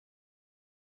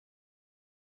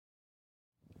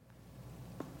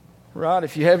Right,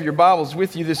 if you have your Bibles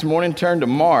with you this morning, turn to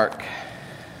Mark.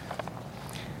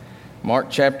 Mark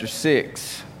chapter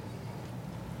 6.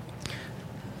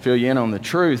 Fill you in on the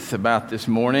truth about this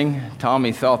morning.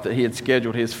 Tommy thought that he had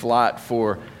scheduled his flight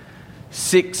for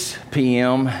 6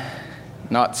 p.m.,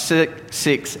 not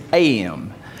 6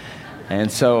 a.m. And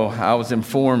so I was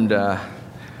informed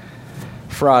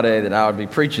Friday that I would be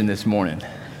preaching this morning.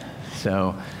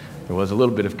 So there was a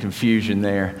little bit of confusion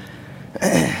there.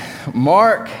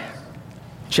 Mark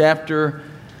chapter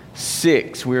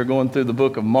 6. We are going through the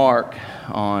book of Mark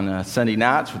on Sunday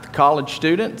nights with the college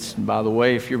students. And by the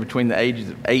way, if you're between the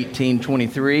ages of 18 and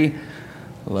 23, I'd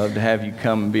love to have you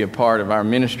come and be a part of our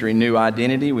ministry, New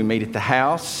Identity. We meet at the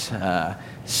house,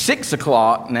 6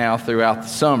 o'clock now throughout the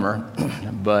summer,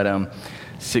 but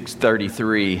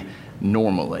 6:33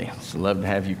 normally. So I'd love to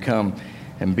have you come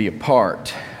and be a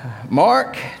part.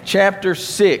 Mark chapter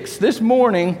 6. This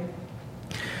morning,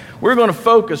 we're going to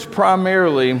focus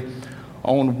primarily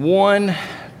on one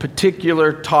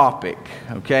particular topic,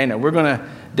 okay? Now, we're going to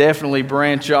definitely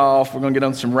branch off. We're going to get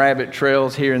on some rabbit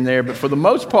trails here and there, but for the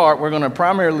most part, we're going to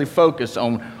primarily focus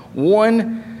on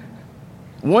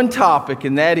one topic,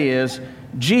 and that is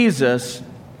Jesus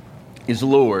is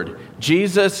Lord.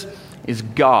 Jesus is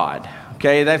God,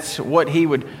 okay? That's what he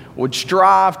would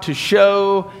strive to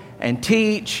show and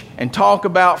teach and talk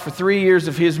about for 3 years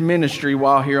of his ministry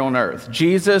while here on earth.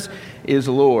 Jesus is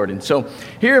Lord. And so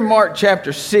here in Mark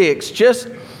chapter 6, just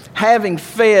having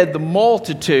fed the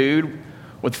multitude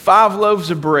with 5 loaves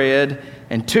of bread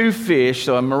and 2 fish,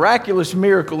 so a miraculous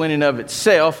miracle in and of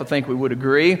itself, I think we would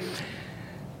agree,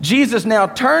 Jesus now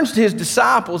turns to his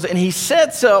disciples and he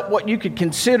sets up what you could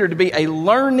consider to be a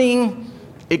learning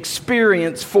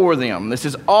experience for them. This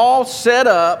is all set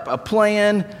up, a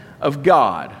plan of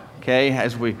God. Okay,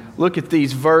 as we look at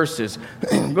these verses,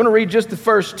 I'm going to read just the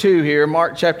first 2 here,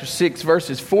 Mark chapter 6,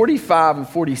 verses 45 and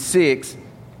 46.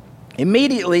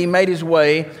 Immediately he made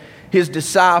his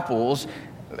disciples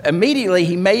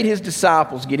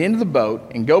get into the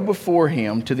boat and go before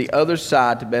him to the other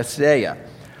side to Bethsaida,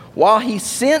 while he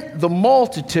sent the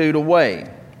multitude away.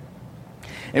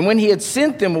 And when he had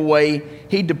sent them away,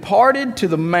 he departed to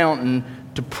the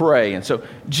mountain to pray. And so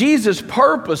Jesus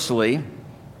purposely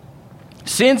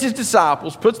sends his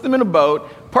disciples, puts them in a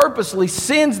boat, purposely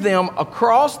sends them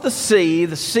across the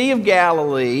Sea of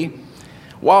Galilee,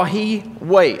 while he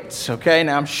waits. Okay,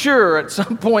 now I'm sure at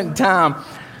some point in time,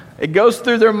 it goes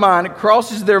through their mind, it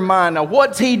crosses their mind. Now,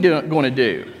 what's he going to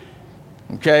do?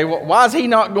 Okay, why is he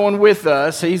not going with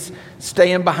us? He's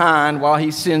staying behind while he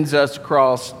sends us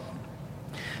across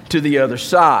to the other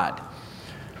side.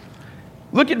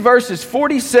 Look at verses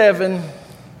 47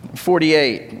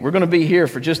 48. We're going to be here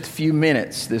for just a few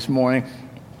minutes this morning.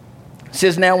 It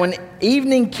says, "Now when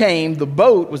evening came, the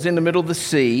boat was in the middle of the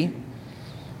sea.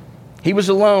 He was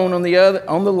alone on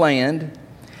the land.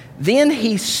 Then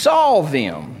he saw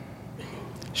them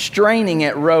straining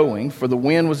at rowing, for the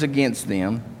wind was against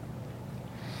them.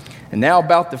 And now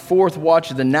about the 4th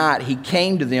watch of the night, he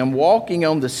came to them walking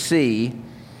on the sea,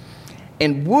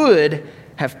 and would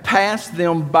have passed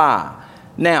them by."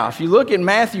 Now, if you look at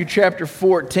Matthew chapter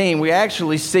 14, we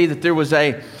actually see that this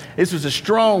was a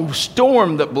strong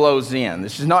storm that blows in.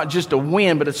 This is not just a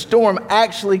wind, but a storm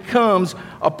actually comes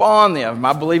upon them.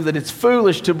 I believe that it's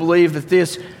foolish to believe that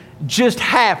this just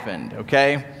happened,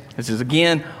 okay? This is,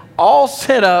 again, all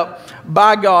set up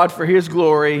by God for his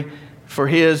glory, for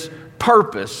his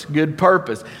purpose, good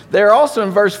purpose. There also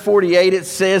in verse 48, it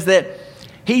says that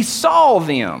he saw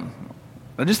them.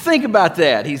 Now just think about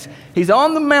that. He's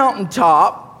on the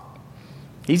mountaintop.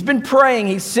 He's been praying.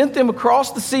 He's sent them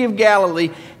across the Sea of Galilee.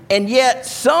 And yet,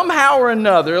 somehow or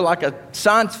another, like a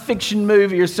science fiction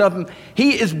movie or something,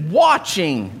 he is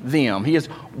watching them. He is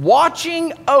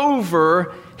watching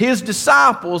over his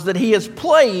disciples that he has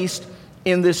placed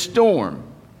in this storm.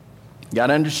 You got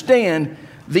to understand,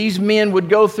 these men would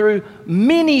go through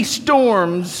many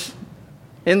storms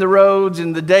in the roads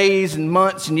in the days and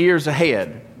months and years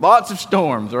ahead. Lots of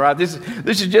storms, all right? This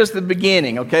is just the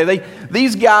beginning, okay?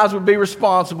 These guys would be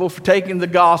responsible for taking the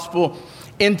gospel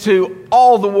into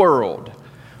all the world.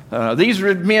 These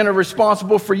men are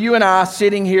responsible for you and I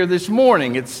sitting here this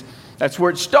morning. That's where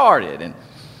it started. And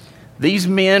these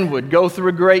men would go through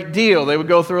a great deal. They would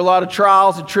go through a lot of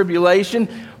trials and tribulation.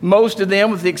 Most of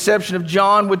them, with the exception of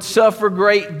John, would suffer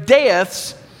great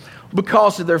deaths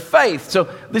because of their faith. So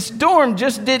this storm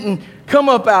just didn't come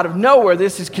up out of nowhere.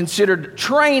 This is considered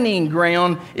training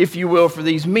ground, if you will, for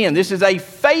these men. This is a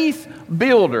faith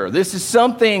builder. This is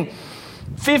something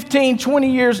 15,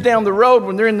 20 years down the road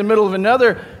when they're in the middle of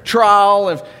another trial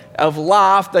of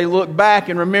life, they look back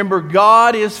and remember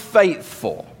God is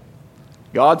faithful.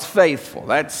 God's faithful.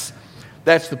 That's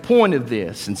the point of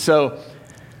this. And so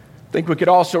I think we could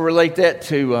also relate that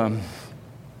to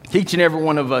each and every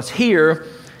one of us here.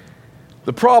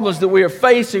 The problems that we are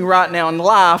facing right now in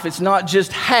life, it's not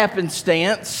just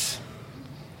happenstance.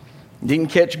 You didn't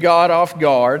catch God off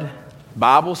guard. The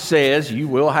Bible says you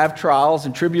will have trials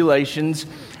and tribulations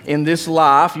in this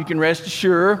life. You can rest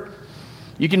assured.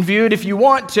 You can view it if you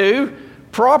want to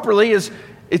properly as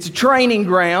it's a training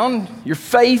ground. Your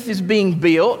faith is being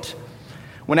built.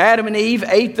 When Adam and Eve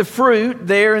ate the fruit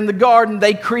there in the garden,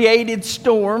 they created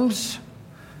storms.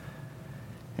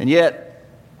 And yet,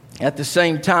 at the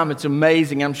same time, it's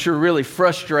amazing, I'm sure really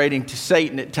frustrating to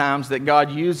Satan at times that God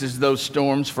uses those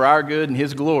storms for our good and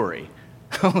His glory.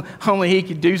 Only He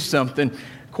could do something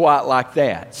quite like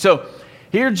that. So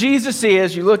here Jesus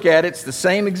is, you look at it, it's the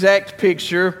same exact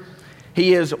picture.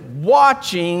 He is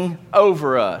watching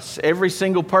over us. Every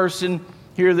single person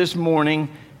here this morning,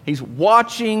 He's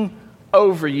watching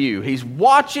over you. He's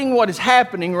watching what is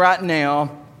happening right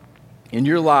now in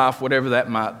your life, whatever that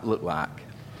might look like.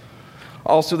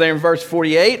 Also there in verse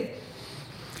 48,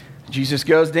 Jesus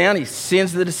goes down. He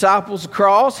sends the disciples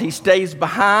across. He stays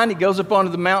behind. He goes up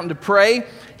onto the mountain to pray.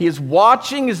 He is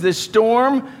watching as this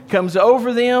storm comes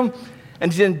over them.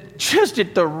 And then just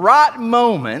at the right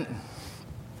moment,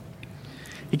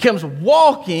 He comes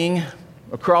walking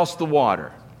across the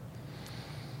water.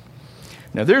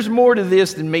 Now, there's more to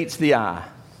this than meets the eye.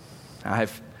 I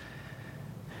have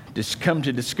just come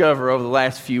to discover over the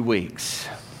last few weeks.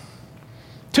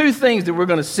 Two things that we're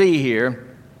going to see here.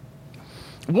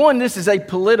 One, this is a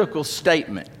political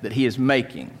statement that He is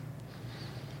making.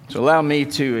 So allow me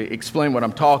to explain what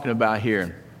I'm talking about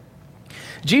here.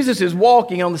 Jesus is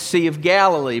walking on the Sea of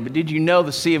Galilee, but did you know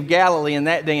the Sea of Galilee in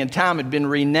that day and time had been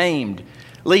renamed,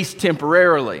 at least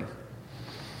temporarily?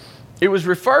 It was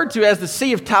referred to as the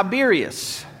Sea of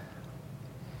Tiberias.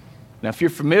 Now, if you're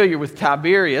familiar with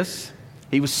Tiberius,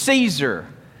 he was Caesar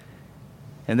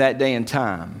in that day and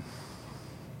time.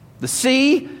 The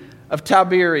Sea of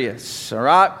Tiberias, all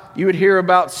right? You would hear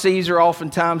about Caesar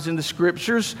oftentimes in the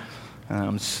Scriptures.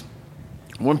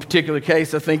 One particular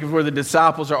case I think of where the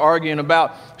disciples are arguing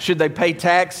about should they pay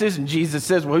taxes, and Jesus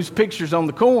says, well, whose picture's on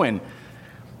the coin?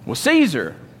 Well,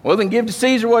 Caesar. Well, then give to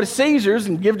Caesar what is Caesar's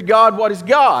and give to God what is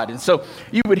God. And so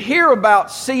you would hear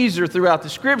about Caesar throughout the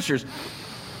Scriptures.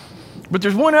 But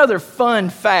there's one other fun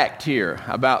fact here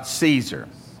about Caesar.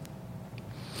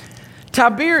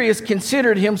 Tiberius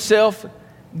considered himself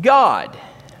God.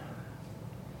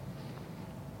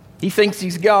 He thinks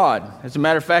he's God. As a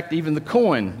matter of fact, even the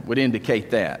coin would indicate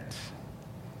that.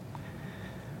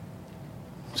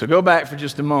 So go back for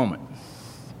just a moment.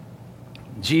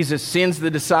 Jesus sends the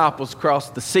disciples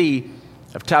across the Sea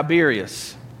of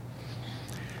Tiberias,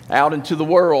 out into the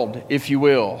world, if you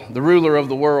will. The ruler of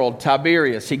the world,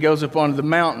 Tiberius, he goes up onto the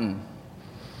mountain.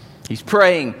 He's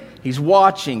praying. He's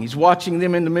watching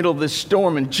them in the middle of this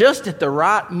storm, and just at the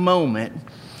right moment,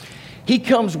 He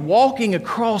comes walking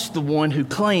across the one who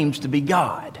claims to be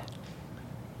God.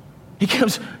 He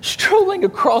comes strolling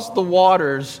across the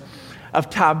waters of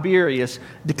Tiberias,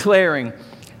 declaring,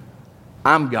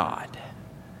 I'm God.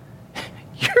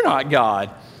 You're not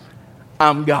God.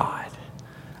 I'm God.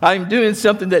 I'm doing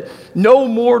something that no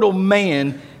mortal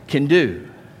man can do.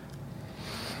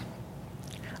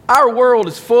 Our world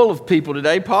is full of people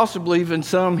today, possibly even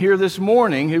some here this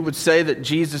morning, who would say that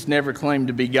Jesus never claimed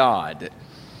to be God.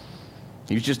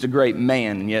 He was just a great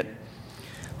man, and yet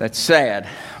that's sad,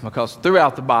 because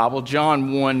throughout the Bible,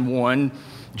 John 1:1,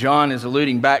 John is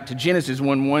alluding back to Genesis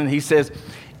 1:1. He says,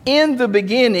 in the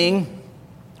beginning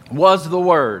was the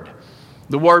Word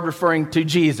referring to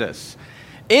Jesus.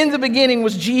 In the beginning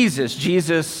was Jesus.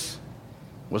 Jesus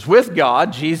was with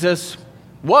God. Jesus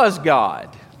was God.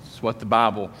 That's what the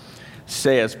Bible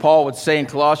says. Paul would say in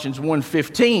Colossians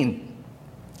 1:15,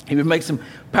 he would make some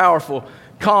powerful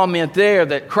comment there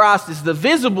that Christ is the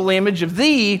visible image of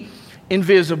the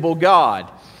invisible God.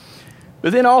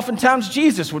 But then oftentimes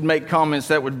Jesus would make comments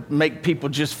that would make people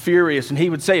just furious. And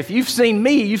he would say, if you've seen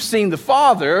me, you've seen the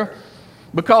Father,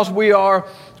 because we are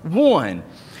one.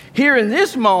 Here in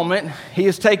this moment, he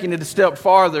is taking it a step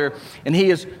farther, and he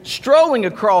is strolling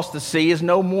across the sea as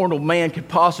no mortal man could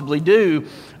possibly do,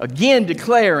 again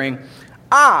declaring,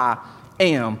 I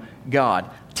am God.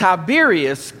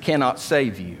 Tiberius cannot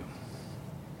save you.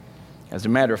 As a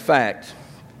matter of fact,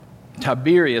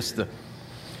 Tiberius, the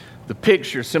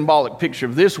picture, symbolic picture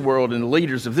of this world and the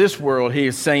leaders of this world, he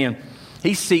is saying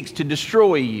he seeks to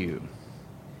destroy you.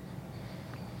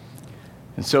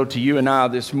 And so to you and I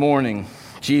this morning,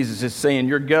 Jesus is saying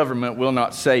your government will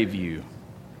not save you.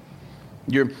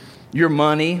 Your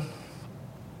money,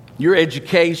 your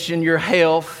education, your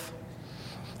health.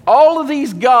 All of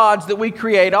these gods that we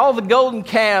create, all the golden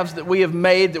calves that we have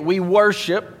made, that we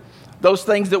worship, those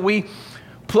things that we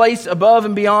place above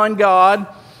and beyond God,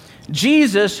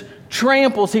 Jesus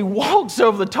tramples, he walks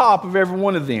over the top of every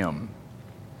one of them.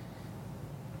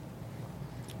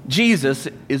 Jesus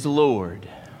is Lord.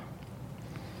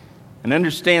 And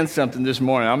understand something this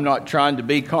morning. I'm not trying to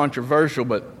be controversial,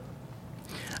 but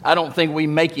I don't think we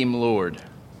make him Lord.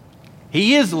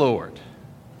 He is Lord.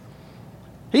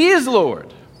 He is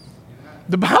Lord.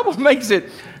 The Bible makes it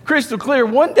crystal clear.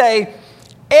 One day,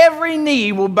 every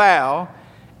knee will bow,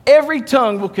 every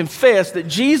tongue will confess that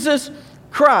Jesus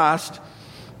Christ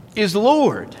is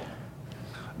Lord.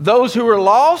 Those who are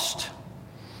lost,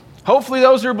 hopefully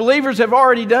those who are believers have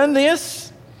already done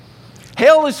this.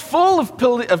 Hell is full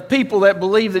of people that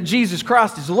believe that Jesus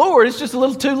Christ is Lord. It's just a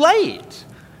little too late.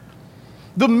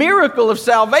 The miracle of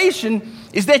salvation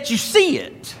is that you see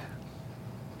it.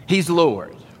 He's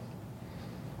Lord.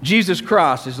 Jesus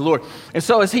Christ is Lord. And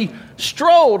so as he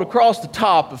strolled across the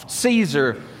top of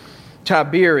Caesar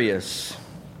Tiberius,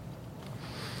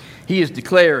 he is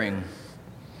declaring,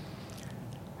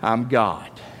 I'm God.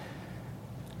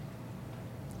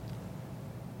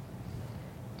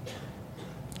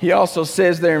 He also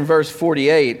says there in verse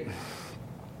 48,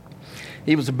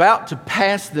 he was about to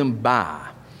pass them by.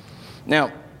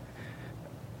 Now,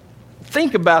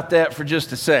 think about that for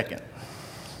just a second.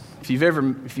 If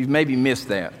you've maybe missed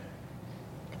that.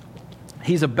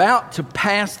 He's about to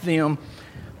pass them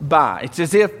by. It's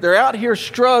as if they're out here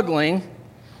struggling,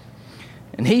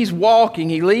 and he's walking,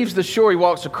 he leaves the shore, he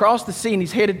walks across the sea, and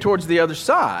he's headed towards the other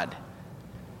side.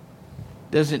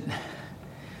 Doesn't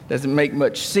make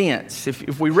much sense.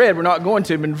 If we read, we're not going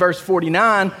to, but in verse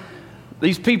 49,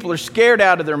 these people are scared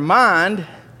out of their mind.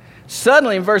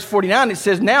 Suddenly in verse 49 it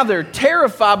says, now they're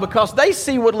terrified because they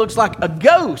see what looks like a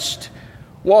ghost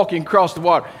walking across the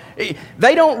water.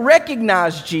 They don't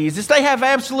recognize Jesus. They have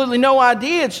absolutely no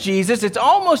idea it's Jesus. It's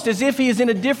almost as if he is in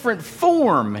a different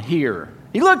form here.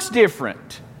 He looks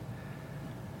different.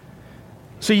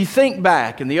 So you think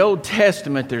back in the Old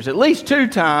Testament, there's at least 2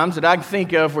 times that I can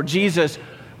think of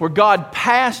where God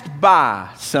passed by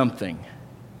something.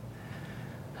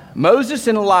 Moses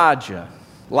and Elijah.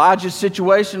 Elijah's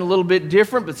situation a little bit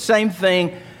different, but same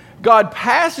thing. God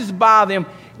passes by them,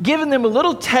 giving them a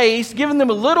little taste, giving them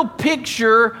a little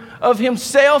picture of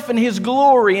himself and his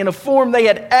glory in a form they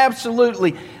had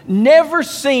absolutely never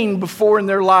seen before in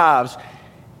their lives.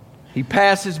 He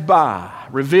passes by,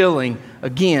 revealing,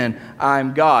 again, I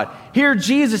am God. Here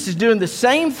Jesus is doing the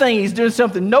same thing. He's doing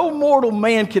something no mortal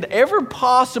man could ever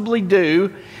possibly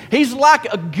do. He's like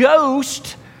a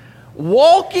ghost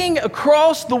walking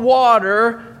across the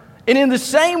water, and in the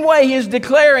same way he is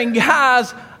declaring,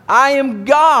 guys, I am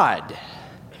God.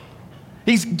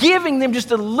 He's giving them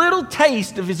just a little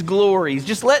taste of his glory. He's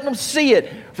just letting them see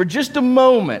it for just a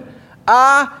moment.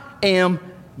 I am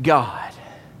God.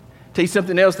 Tell you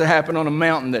something else that happened on a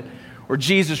mountain where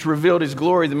Jesus revealed his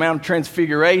glory, the Mount of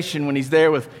Transfiguration, when he's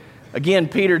there with, again,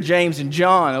 Peter, James, and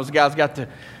John. Those guys got to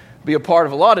be a part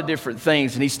of a lot of different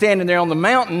things. And he's standing there on the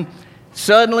mountain.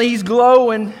 Suddenly he's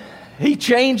glowing. He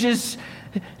changes.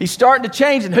 He's starting to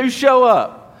change. And who show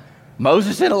up?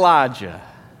 Moses and Elijah.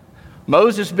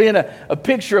 Moses being a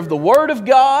picture of the Word of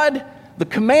God, the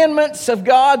commandments of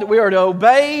God that we are to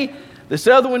obey. This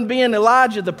other one being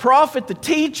Elijah, the prophet, the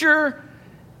teacher.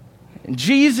 And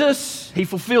Jesus, he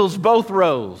fulfills both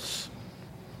roles.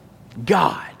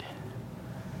 God.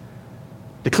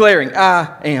 Declaring,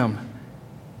 I am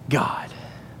God.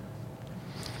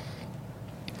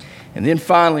 And then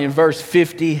finally in verse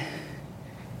 50,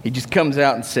 he just comes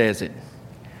out and says it.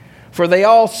 For they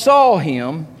all saw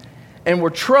him and were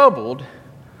troubled,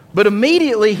 but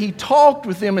immediately he talked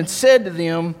with them and said to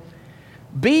them,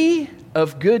 be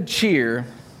of good cheer,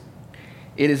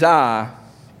 it is I,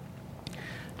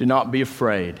 do not be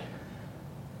afraid.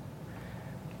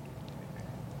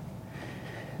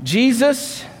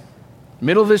 Jesus,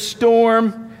 middle of this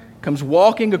storm, comes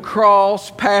walking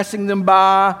across, passing them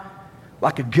by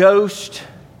like a ghost.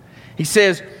 He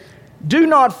says, do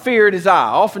not fear, it is I.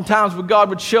 Oftentimes when God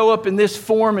would show up in this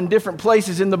form in different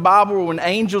places in the Bible, or when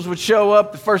angels would show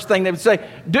up, the first thing they would say,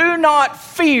 do not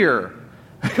fear,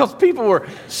 because people were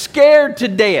scared to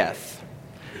death.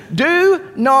 Do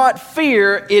not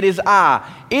fear, it is I.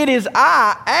 It is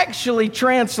I actually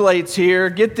translates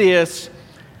here, get this,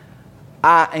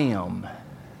 I am.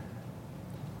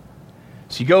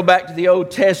 So you go back to the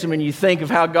Old Testament and you think of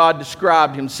how God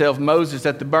described himself, Moses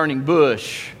at the burning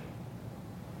bush.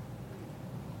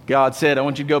 God said, I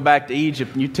want you to go back to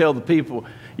Egypt and you tell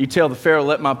the Pharaoh,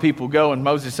 let my people go. And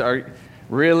Moses,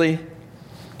 really?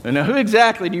 And now, who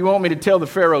exactly do you want me to tell the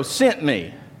Pharaoh sent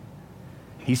me?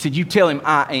 He said, you tell him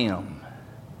I am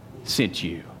sent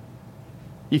you.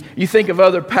 You think of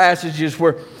other passages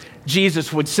where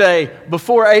Jesus would say,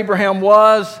 before Abraham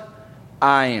was,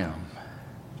 I am.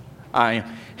 I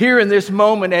am. Here in this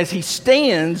moment, as he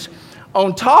stands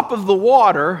on top of the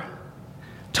water,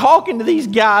 talking to these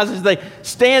guys as they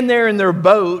stand there in their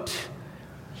boat,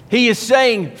 he is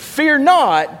saying, fear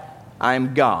not, I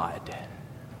am God.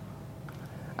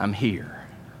 I'm here.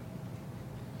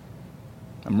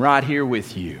 I'm right here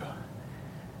with you.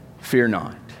 Fear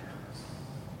not.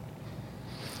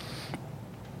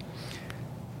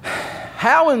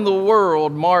 How in the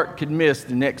world Mark could miss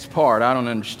the next part, I don't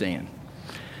understand.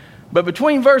 But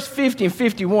between verse 50 and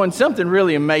 51, something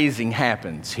really amazing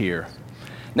happens here.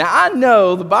 Now, I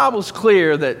know the Bible's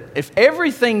clear that if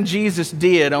everything Jesus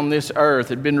did on this earth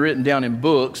had been written down in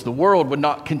books, the world would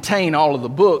not contain all of the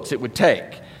books it would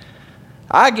take.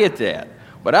 I get that.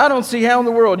 But I don't see how in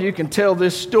the world you can tell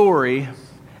this story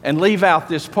and leave out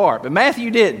this part. But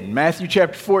Matthew didn't. Matthew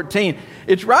chapter 14.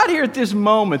 It's right here at this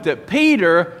moment that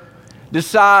Peter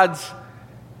decides,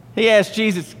 he asked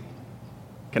Jesus,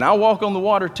 can I walk on the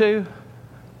water too?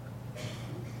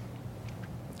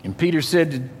 And Jesus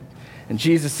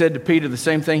said to Peter the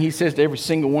same thing he says to every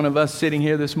single one of us sitting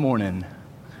here this morning.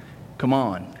 Come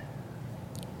on.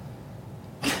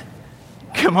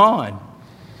 Come on.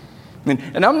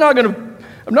 And I'm not going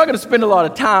to spend a lot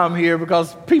of time here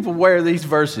because people wear these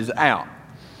verses out.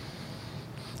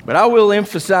 But I will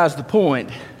emphasize the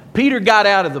point. Peter got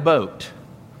out of the boat.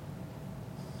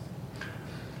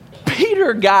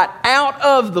 Peter got out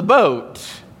of the boat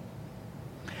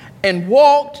and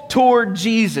walked toward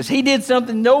Jesus. He did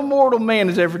something no mortal man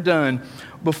has ever done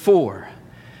before.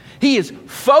 He is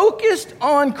focused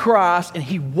on Christ and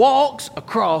he walks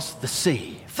across the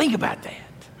sea. Think about that.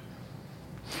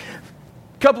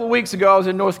 A couple of weeks ago, I was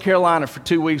in North Carolina for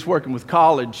 2 weeks working with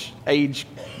college-age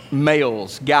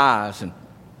males, guys, and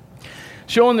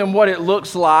showing them what it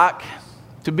looks like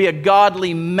to be a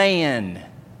godly man.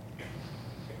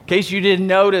 In case you didn't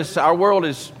notice, our world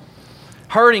is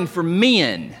hurting for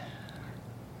men.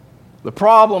 The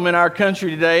problem in our country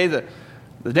today, the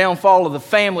downfall of the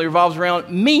family revolves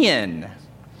around men.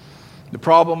 The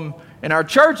problem in our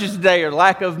churches today are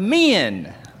lack of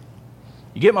men.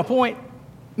 You get my point?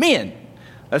 Men.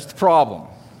 That's the problem.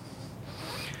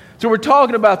 So we're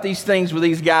talking about these things with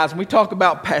these guys, and we talk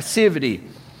about passivity.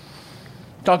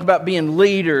 We talk about being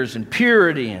leaders and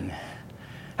purity, and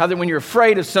how that when you're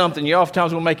afraid of something, you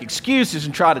oftentimes will make excuses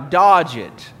and try to dodge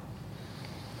it.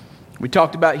 We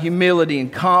talked about humility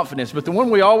and confidence, but the one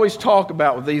we always talk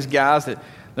about with these guys, that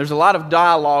there's a lot of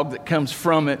dialogue that comes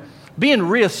from it, being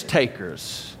risk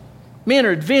takers. Men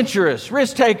are adventurous,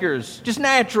 risk takers, just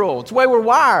natural. It's the way we're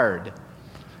wired.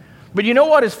 But you know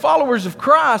what? As followers of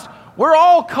Christ, we're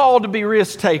all called to be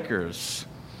risk takers.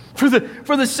 For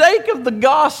the sake of the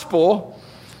gospel,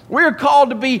 we're called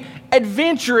to be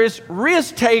adventurous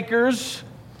risk takers,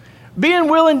 being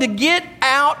willing to get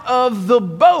out of the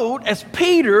boat as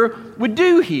Peter would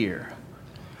do here.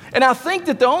 And I think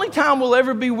that the only time we'll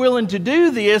ever be willing to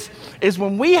do this is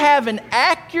when we have an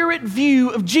accurate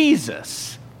view of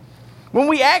Jesus. When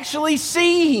we actually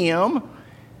see him.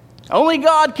 Only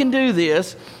God can do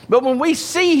this. But when we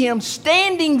see him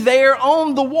standing there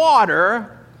on the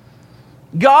water,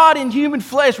 God in human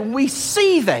flesh, when we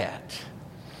see that,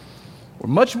 we're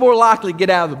much more likely to get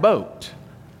out of the boat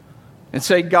and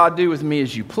say, God, do with me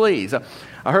as you please.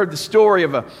 I heard the story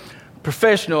of a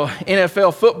professional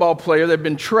NFL football player that had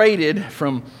been traded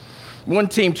from one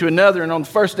team to another, and on the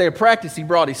first day of practice, he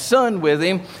brought his son with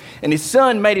him, and his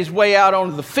son made his way out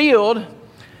onto the field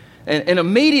and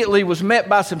immediately was met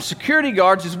by some security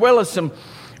guards as well as some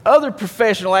other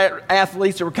professional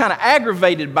athletes that were kind of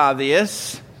aggravated by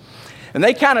this, and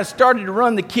they kind of started to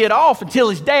run the kid off until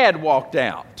his dad walked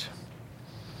out.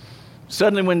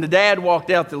 Suddenly, when the dad walked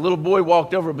out, the little boy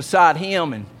walked over beside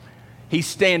him, and he's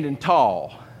standing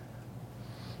tall.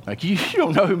 Like, you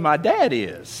don't know who my dad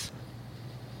is.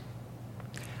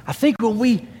 I think when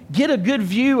we get a good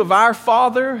view of our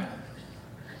Father,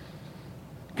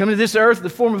 come to this earth in the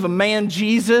form of a man,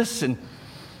 Jesus, and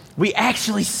we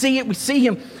actually see it. We see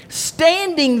him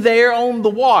standing there on the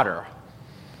water.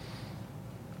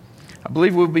 I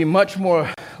believe we'll be much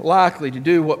more likely to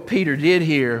do what Peter did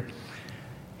here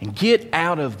and get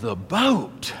out of the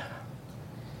boat.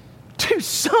 Do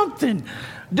something.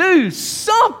 Do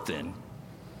something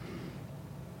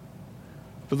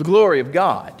for the glory of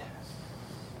God.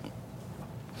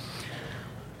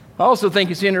 I also think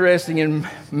it's interesting in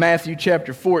Matthew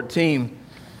chapter 14.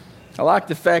 I like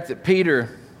the fact that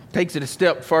Peter takes it a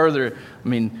step further. I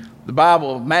mean, The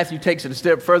Bible, Matthew takes it a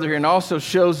step further here and also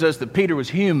shows us that Peter was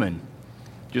human,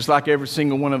 just like every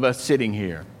single one of us sitting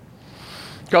here.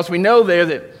 Because we know there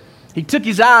that he took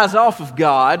his eyes off of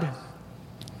God.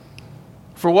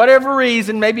 For whatever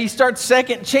reason, maybe he starts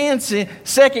second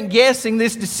guessing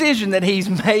this decision that he's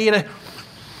made.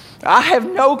 I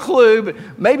have no clue,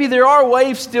 but maybe there are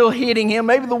waves still hitting him.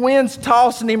 Maybe the wind's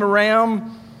tossing him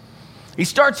around. He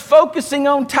starts focusing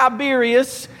on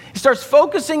Tiberius. He starts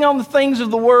focusing on the things of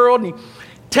the world, and he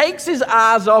takes his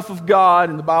eyes off of God,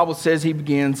 and the Bible says he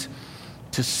begins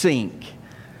to sink.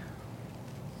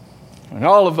 And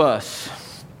all of us,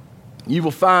 you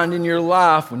will find in your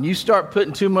life, when you start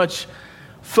putting too much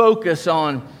focus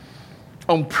on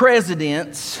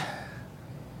presidents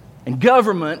and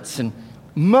governments and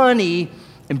money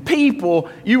and people,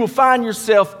 you will find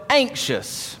yourself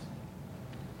anxious.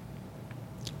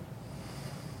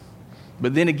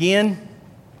 But then again,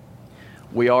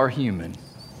 we are human.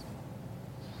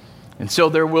 And so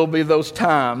there will be those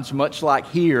times, much like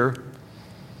here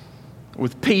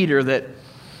with Peter, that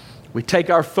we take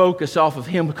our focus off of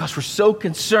him because we're so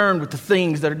concerned with the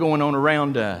things that are going on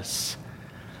around us.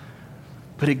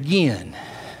 But again,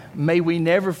 may we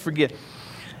never forget,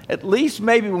 at least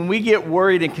maybe when we get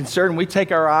worried and concerned, we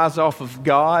take our eyes off of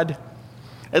God,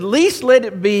 at least let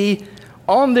it be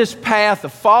on this path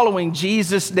of following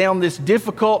Jesus down this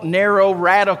difficult, narrow,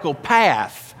 radical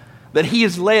path that he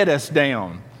has led us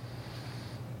down.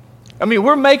 I mean,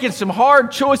 we're making some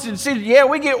hard choices and decisions. Yeah,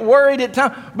 we get worried at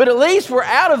times, but at least we're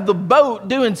out of the boat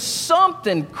doing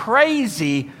something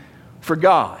crazy for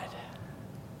God.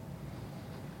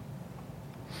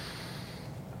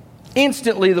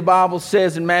 Instantly, the Bible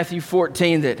says in Matthew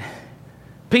 14 that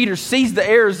Peter sees the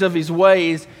errors of his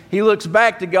ways. He looks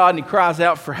back to God and he cries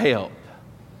out for help.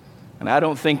 And I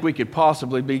don't think we could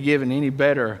possibly be given any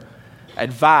better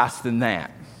advice than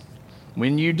that.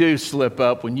 When you do slip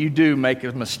up, when you do make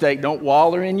a mistake, don't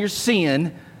wallow in your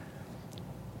sin.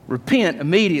 Repent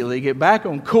immediately, get back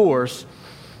on course,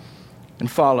 and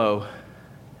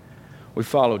we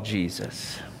follow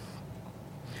Jesus.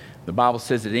 The Bible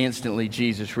says that instantly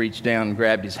Jesus reached down and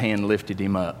grabbed his hand and lifted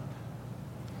him up.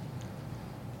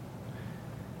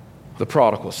 The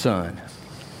prodigal son.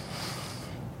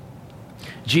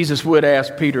 Jesus would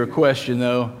ask Peter a question,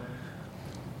 though.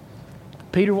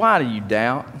 Peter, why do you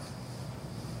doubt?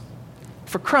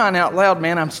 For crying out loud,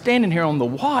 man, I'm standing here on the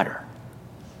water.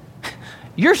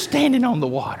 You're standing on the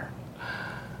water.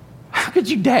 How could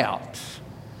you doubt?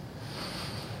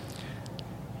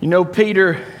 You know,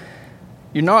 Peter,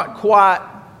 you're not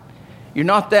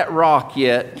that rock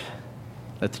yet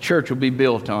that the church will be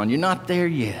built on. You're not there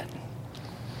yet.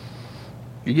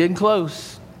 You're getting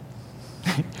close.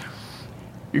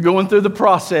 You're going through the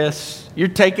process. You're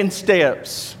taking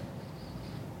steps.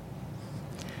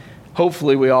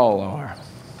 Hopefully we all are.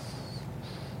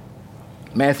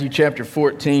 Matthew chapter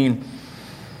 14,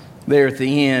 there at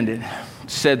the end, it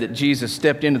said that Jesus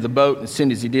stepped into the boat, and as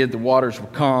soon as he did, the waters were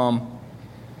calm.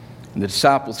 And the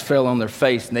disciples fell on their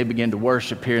face, and they began to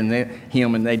worship him,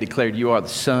 and they declared, "You are the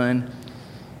Son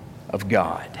of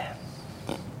God."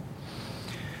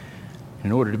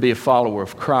 In order to be a follower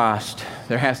of Christ,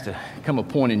 there has to come a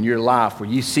point in your life where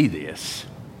you see this.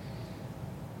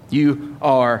 You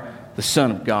are the Son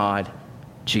of God,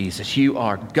 Jesus. You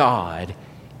are God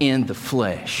in the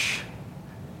flesh.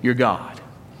 You're God.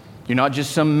 You're not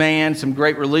just some man, some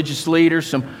great religious leader,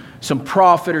 some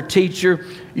prophet or teacher.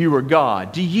 You are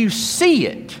God. Do you see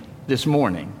it this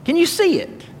morning? Can you see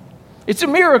it? It's a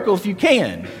miracle if you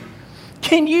can.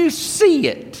 Can you see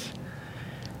it?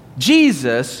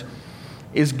 Jesus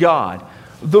is God.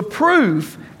 The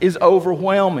proof is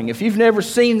overwhelming. If you've never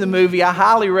seen the movie, I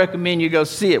highly recommend you go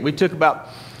see it. We took about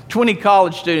 20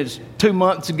 college students 2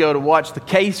 months ago to watch The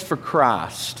Case for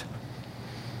Christ.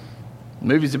 The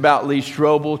movie's about Lee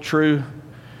Strobel,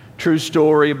 true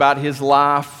story about his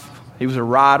life. He was a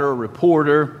writer, a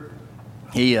reporter.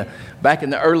 Back in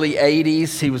the early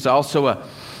 80s, he was also a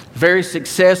very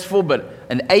successful, but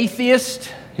an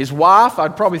atheist. His wife,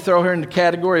 I'd probably throw her in the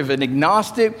category of an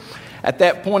agnostic at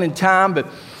that point in time, but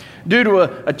due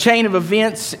to a chain of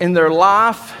events in their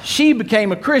life, she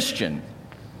became a Christian.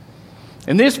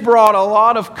 And this brought a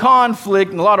lot of conflict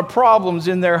and a lot of problems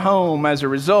in their home as a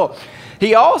result.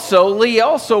 Lee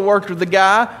also worked with a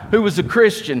guy who was a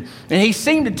Christian, and he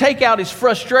seemed to take out his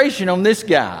frustration on this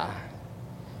guy.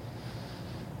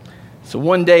 So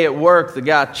one day at work, the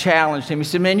guy challenged him. He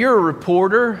said, "Man, you're a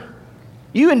reporter.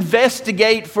 You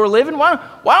investigate for a living. Why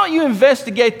don't you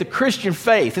investigate the Christian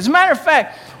faith? As a matter of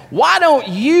fact, why don't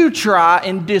you try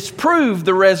and disprove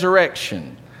the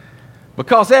resurrection?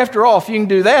 Because after all, if you can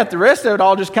do that, the rest of it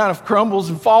all just kind of crumbles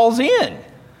and falls in."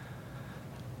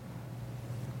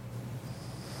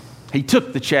 He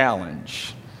took the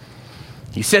challenge.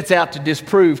 He sets out to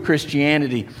disprove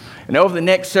Christianity. And over the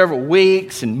next several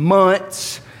weeks and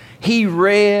months, he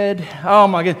read, oh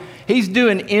my God, he's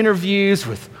doing interviews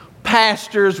with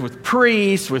pastors, with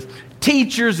priests, with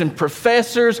teachers and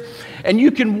professors. And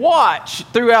you can watch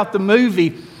throughout the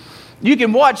movie, you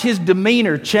can watch his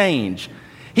demeanor change.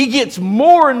 He gets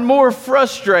more and more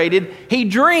frustrated. He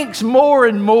drinks more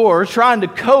and more, trying to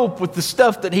cope with the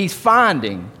stuff that he's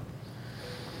finding.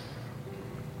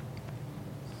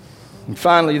 And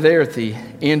finally, there at the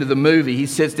end of the movie, he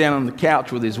sits down on the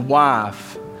couch with his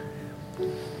wife.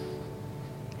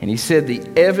 And he said, the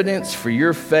evidence for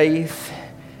your faith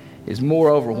is more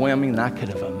overwhelming than I could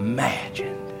have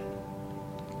imagined.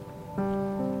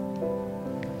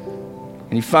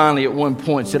 And he finally, at one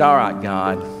point, said, all right,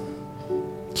 God,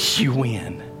 you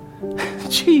win.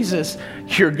 Jesus,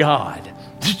 you're God.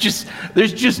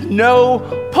 There's just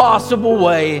no possible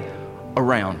way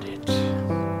around it.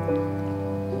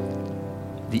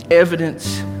 The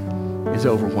evidence is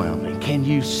overwhelming. Can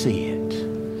you see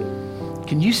it?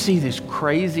 Can you see this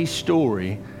crazy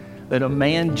story that a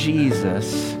man,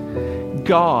 Jesus,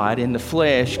 God in the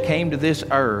flesh, came to this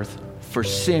earth for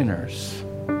sinners,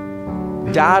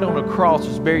 died on a cross,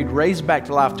 was buried, raised back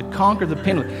to life to conquer the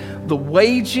penalty. The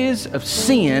wages of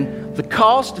sin, the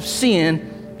cost of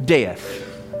sin, death.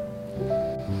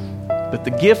 But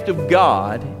the gift of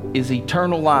God is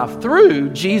eternal life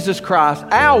through Jesus Christ,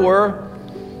 our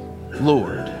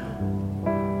Lord.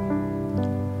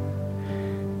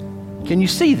 Can you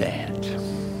see that?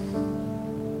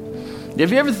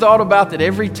 Have you ever thought about that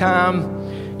every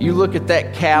time you look at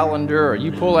that calendar, or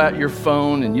you pull out your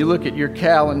phone and you look at your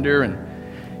calendar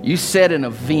and you set an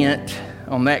event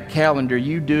on that calendar,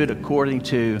 you do it according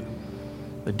to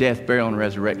the death, burial, and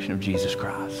resurrection of Jesus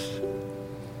Christ.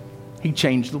 He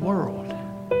changed the world.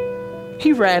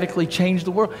 He radically changed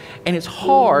the world. And it's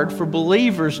hard for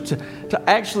believers to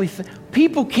actually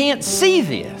people can't see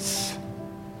this.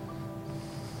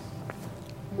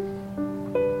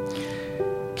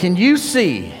 Can you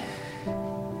see?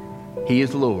 He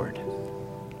is Lord.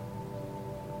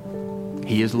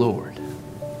 He is Lord.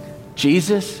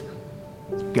 Jesus,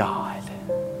 God.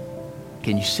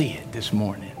 Can you see it this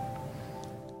morning?